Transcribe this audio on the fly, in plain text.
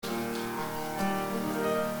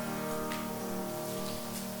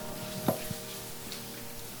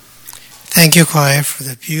Thank you, choir, for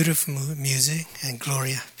the beautiful music, and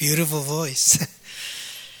Gloria, beautiful voice.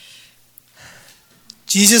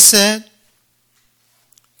 Jesus said,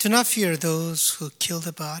 "Do not fear those who kill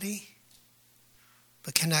the body,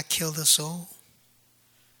 but cannot kill the soul.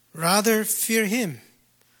 Rather, fear him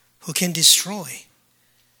who can destroy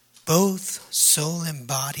both soul and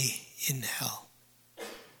body in hell."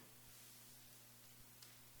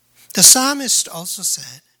 The psalmist also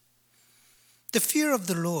said, "The fear of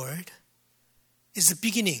the Lord is the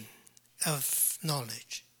beginning of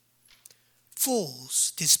knowledge.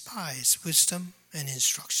 Fools despise wisdom and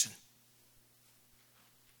instruction."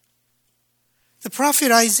 The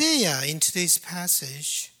prophet Isaiah in today's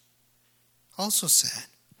passage also said,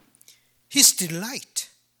 "His delight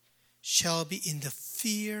shall be in the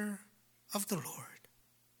fear of the Lord."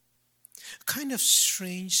 A kind of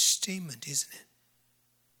strange statement, isn't it?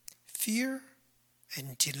 Fear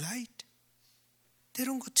and delight, they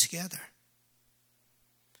don't go together.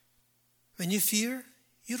 When you fear,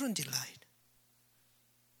 you don't delight.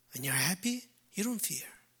 When you're happy, you don't fear.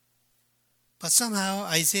 But somehow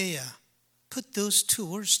Isaiah put those two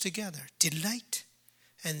words together, delight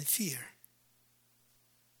and fear.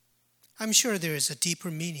 I'm sure there is a deeper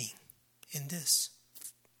meaning in this.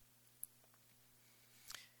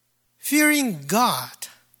 Fearing God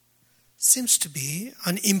seems to be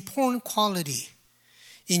an important quality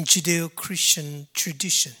in Judeo-Christian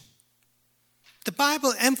tradition. The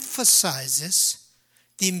Bible emphasizes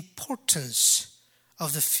the importance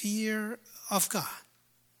of the fear of God.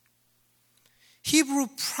 Hebrew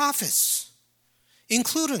prophets,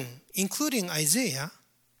 including Isaiah,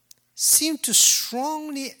 seem to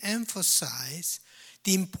strongly emphasize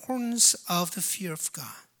the importance of the fear of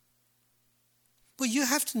God. But you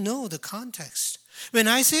have to know the context. When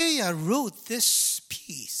Isaiah wrote this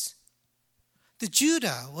piece, the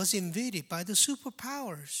Judah was invaded by the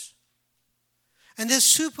superpowers. And the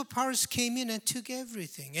superpowers came in and took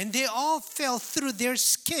everything. And they all felt through their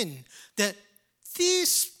skin that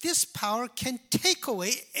this power can take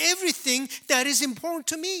away everything that is important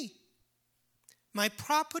to me. My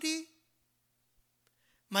property,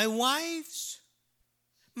 my wives,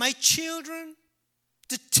 my children,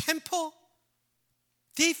 the temple.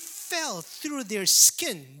 They felt through their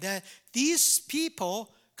skin that these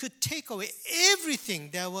people could take away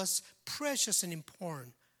everything that was precious and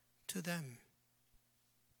important to them.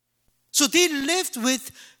 So they lived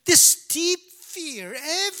with this deep fear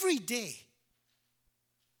every day.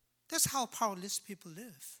 That's how powerless people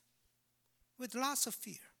live, with lots of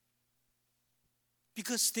fear.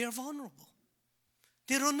 Because they're vulnerable.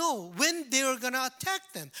 They don't know when they're going to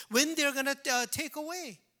attack them, when they're going to take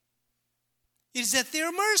away. It is at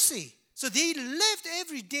their mercy. So they lived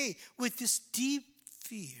every day with this deep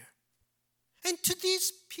fear. And to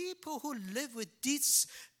these people who live with this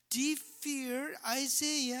deep fear,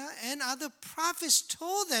 Isaiah and other prophets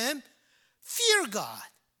told them, fear God.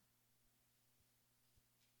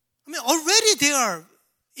 I mean, already they are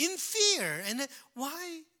in fear. And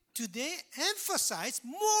why do they emphasize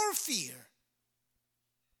more fear?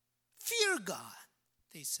 Fear God,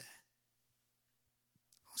 they said.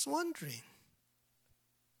 I was wondering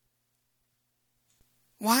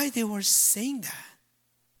why they were saying that.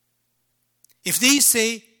 If they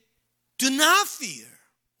say, do not fear,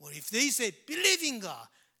 or if they say, believe in God,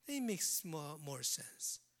 it makes more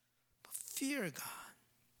sense. But fear God.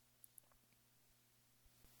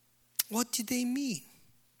 What did they mean?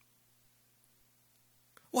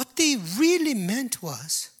 What they really meant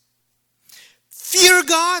was, fear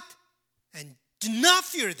God and do not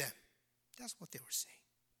fear them. That's what they were saying.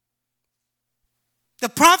 The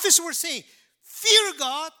prophets were saying, fear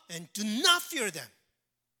God and do not fear them.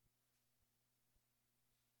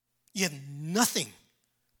 You have nothing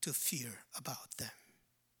to fear about them.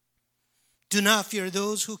 Do not fear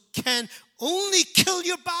those who can only kill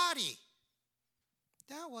your body.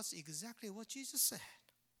 That was exactly what Jesus said.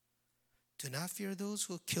 Do not fear those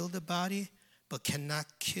who kill the body but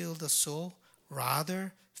cannot kill the soul.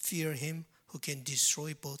 Rather, fear him who can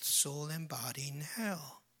destroy both soul and body in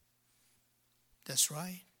hell. That's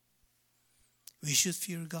right. We should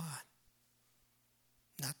fear God,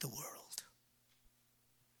 not the world.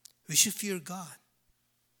 We should fear God,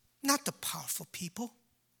 not the powerful people.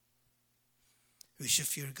 We should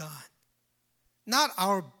fear God, not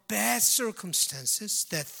our bad circumstances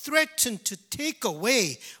that threaten to take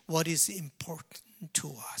away what is important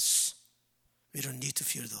to us. We don't need to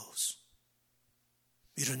fear those.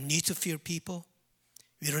 We don't need to fear people.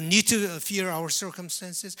 We don't need to fear our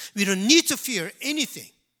circumstances. We don't need to fear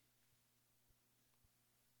anything.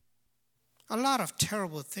 A lot of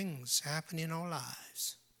terrible things happen in our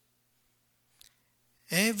lives.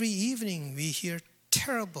 Every evening we hear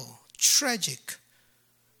terrible, tragic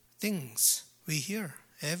things. We hear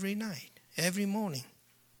every night, every morning.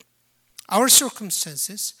 Our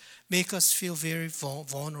circumstances make us feel very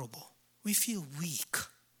vulnerable. We feel weak.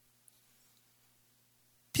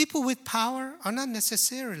 People with power are not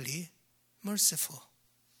necessarily merciful.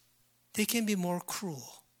 They can be more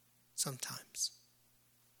cruel sometimes.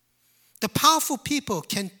 The powerful people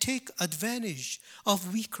can take advantage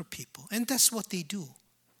of weaker people, and that's what they do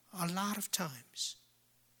a lot of times.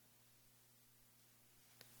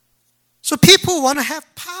 So people want to have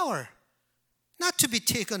power, not to be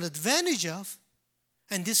taken advantage of,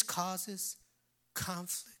 and this causes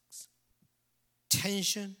conflicts,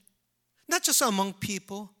 tension, not just among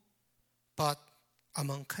people, but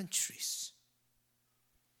among countries.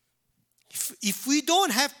 If we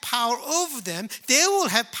don't have power over them, they will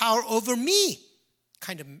have power over me,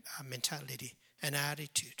 kind of mentality and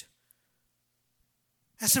attitude.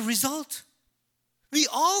 As a result, we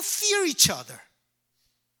all fear each other.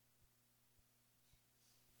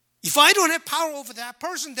 If I don't have power over that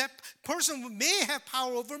person may have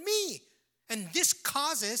power over me. And this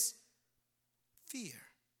causes fear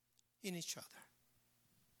in each other.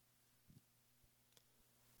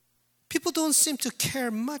 People don't seem to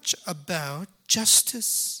care much about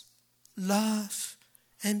justice, love,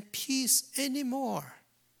 and peace anymore.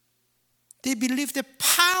 They believe that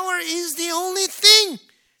power is the only thing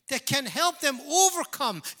that can help them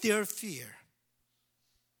overcome their fear.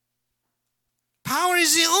 Power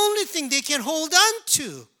is the only thing they can hold on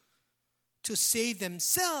to save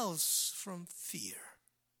themselves from fear.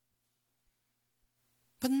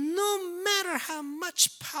 But no matter how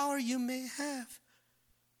much power you may have,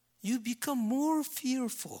 you become more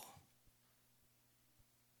fearful.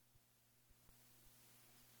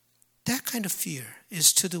 That kind of fear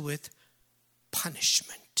is to do with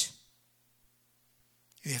punishment.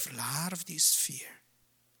 You have a lot of this fear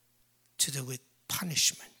to do with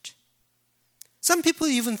punishment. Some people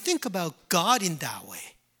even think about God in that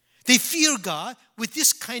way. They fear God with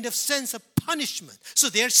this kind of sense of punishment. So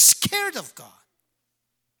they're scared of God.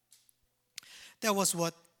 That was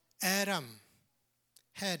what Adam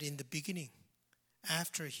had in the beginning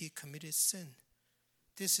after he committed sin.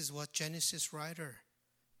 This is what Genesis writer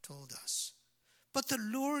told us. But the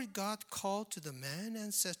Lord God called to the man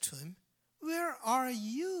and said to him, "Where are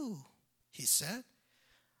you?" He said,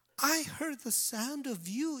 "I heard the sound of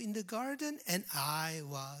you in the garden and I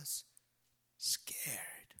was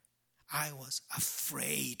scared. I was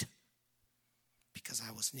afraid because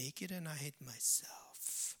I was naked and I hid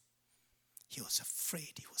myself." He was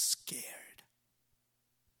afraid. He was scared.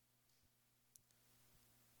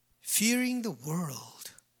 Fearing the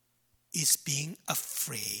world is being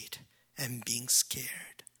afraid and being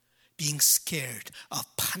scared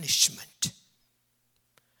of punishment.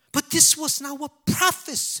 But this was not what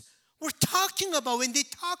prophets were talking about when they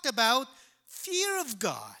talked about fear of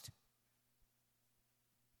God.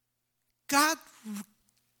 God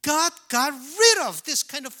got rid of this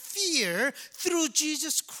kind of fear through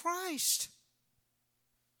Jesus Christ.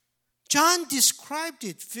 John described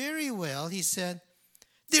it very well. He said,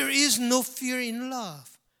 "There is no fear in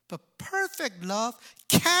love, but perfect love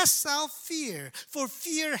casts out fear, for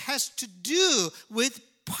fear has to do with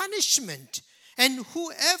punishment. And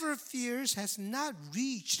whoever fears has not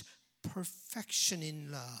reached perfection in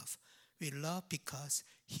love. We love because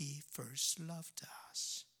he first loved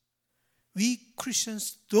us." We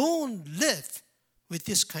Christians don't live with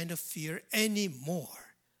this kind of fear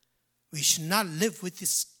anymore. We should not live with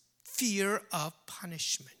this fear of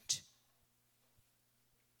punishment.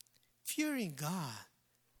 Fearing God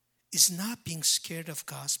is not being scared of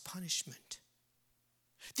God's punishment.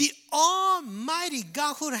 The Almighty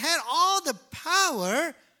God who had all the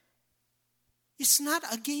power is not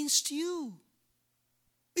against you.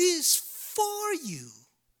 It is for you.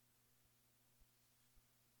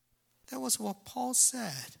 That was what Paul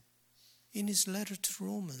said in his letter to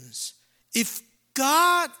Romans. If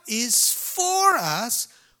God is for us,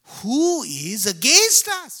 who is against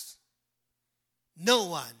us? No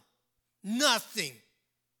one. Nothing.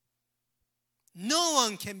 No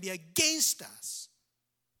one can be against us.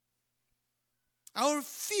 Our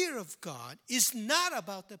fear of God is not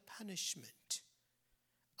about the punishment.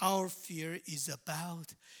 Our fear is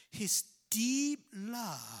about his deep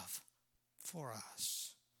love for us.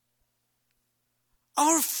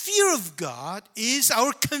 Our fear of God is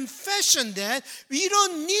our confession that we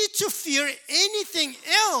don't need to fear anything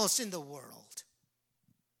else in the world,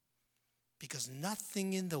 because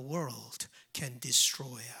nothing in the world can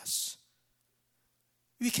destroy us.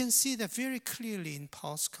 We can see that very clearly in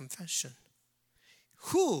Paul's confession.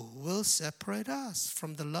 Who will separate us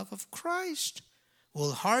from the love of Christ?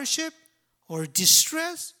 Will hardship or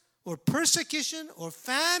distress or persecution or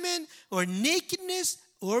famine or nakedness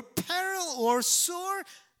or peril or sword?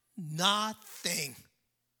 Nothing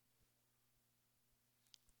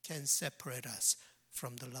can separate us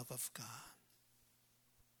from the love of God.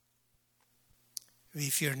 We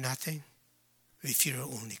fear nothing. We fear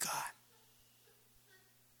only God.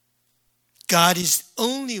 God is the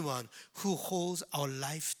only one who holds our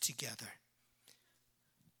life together,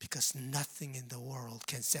 because nothing in the world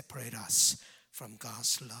can separate us from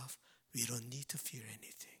God's love. We don't need to fear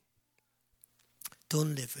anything.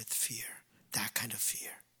 Don't live with fear, that kind of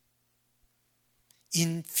fear.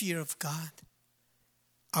 In fear of God,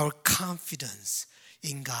 our confidence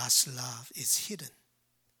in God's love is hidden.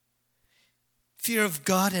 Fear of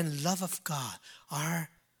God and love of God are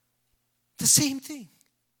the same thing.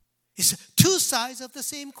 It's two sides of the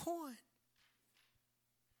same coin.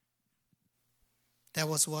 That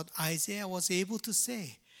was what Isaiah was able to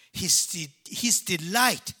say. His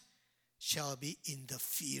delight shall be in the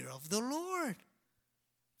fear of the Lord.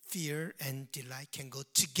 Fear and delight can go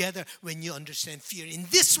together when you understand fear in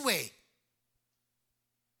this way.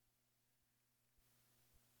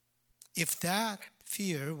 If that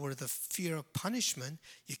fear were the fear of punishment,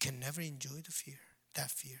 you can never enjoy that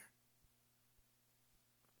fear.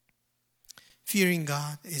 Fearing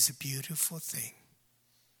God is a beautiful thing.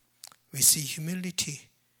 We see humility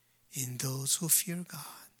in those who fear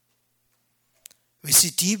God. We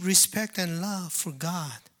see deep respect and love for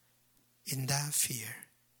God in that fear.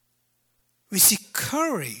 We see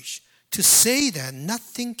courage to say that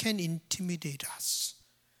nothing can intimidate us.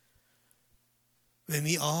 When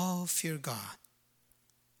we all fear God,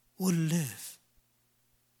 we'll live,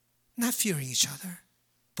 not fearing each other,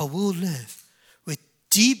 but we'll live with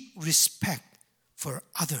deep respect for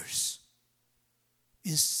others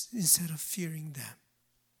instead of fearing them.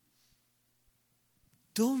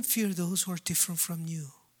 Don't fear those who are different from you.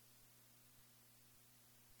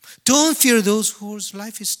 Don't fear those whose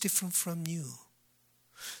life is different from you.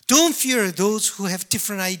 Don't fear those who have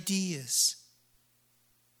different ideas.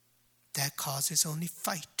 That causes only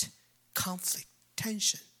fight, conflict,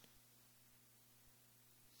 tension.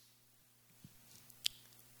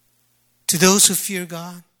 To those who fear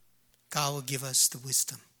God, God will give us the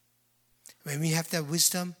wisdom. When we have that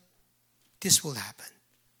wisdom, this will happen.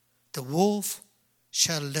 The wolf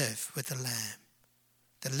shall live with the lamb.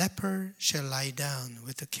 The leopard shall lie down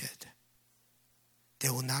with the kid. They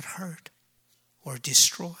will not hurt or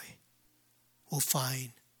destroy. Will find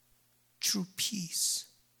true peace.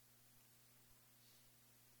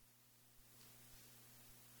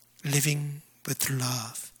 Living with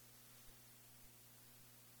love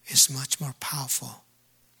is much more powerful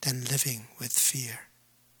than living with fear.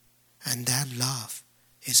 And that love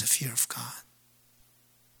is a fear of God.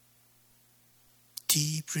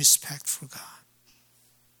 Deep respect for God.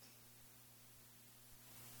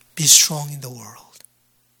 Be strong in the world.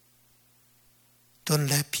 Don't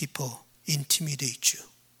let people intimidate you.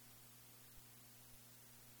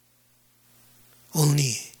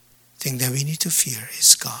 Only thing that we need to fear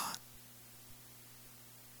is God.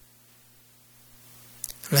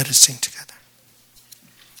 Let us sing together.